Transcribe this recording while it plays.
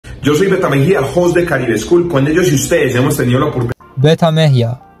Yo soy Beta Mejia, host de Caribe School. Con ellos y ustedes hemos tenido la oportunidad. Beta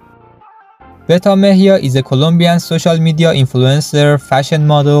Mejia. Beta Mejia is a Colombian social media influencer, fashion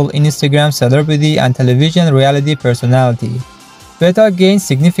model, Instagram celebrity, and television reality personality. Beta gained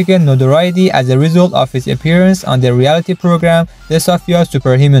significant notoriety as a result of his appearance on the reality program Desafío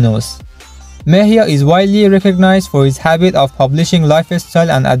Superhumanos. Mejia is widely recognized for his habit of publishing lifestyle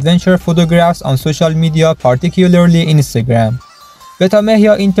and adventure photographs on social media, particularly Instagram. Beta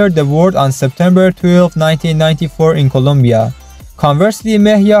Mejia entered the world on September 12, 1994 in Colombia. Conversely,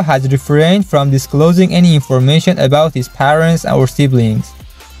 Mejia has refrained from disclosing any information about his parents or siblings.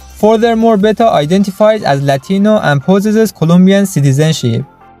 Furthermore, Beta identifies as Latino and possesses Colombian citizenship.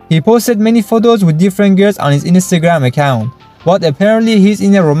 He posted many photos with different girls on his Instagram account, but apparently he's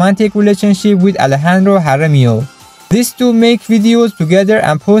in a romantic relationship with Alejandro Jaramillo. These two make videos together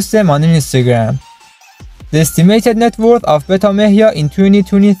and post them on Instagram. The estimated net worth of Beta Mejia in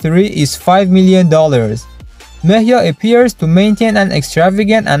 2023 is $5 million. Mejia appears to maintain an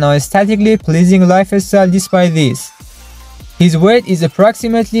extravagant and aesthetically pleasing lifestyle despite this. His weight is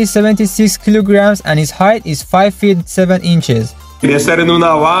approximately 76 kilograms and his height is 5 feet 7 inches.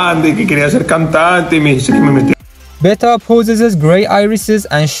 Beta possesses gray irises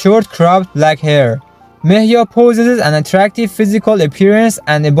and short cropped black hair. Mejia possesses an attractive physical appearance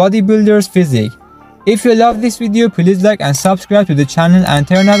and a bodybuilder's physique. If you love this video, please like and subscribe to the channel and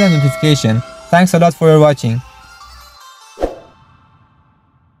turn on the notification. Thanks a lot for watching.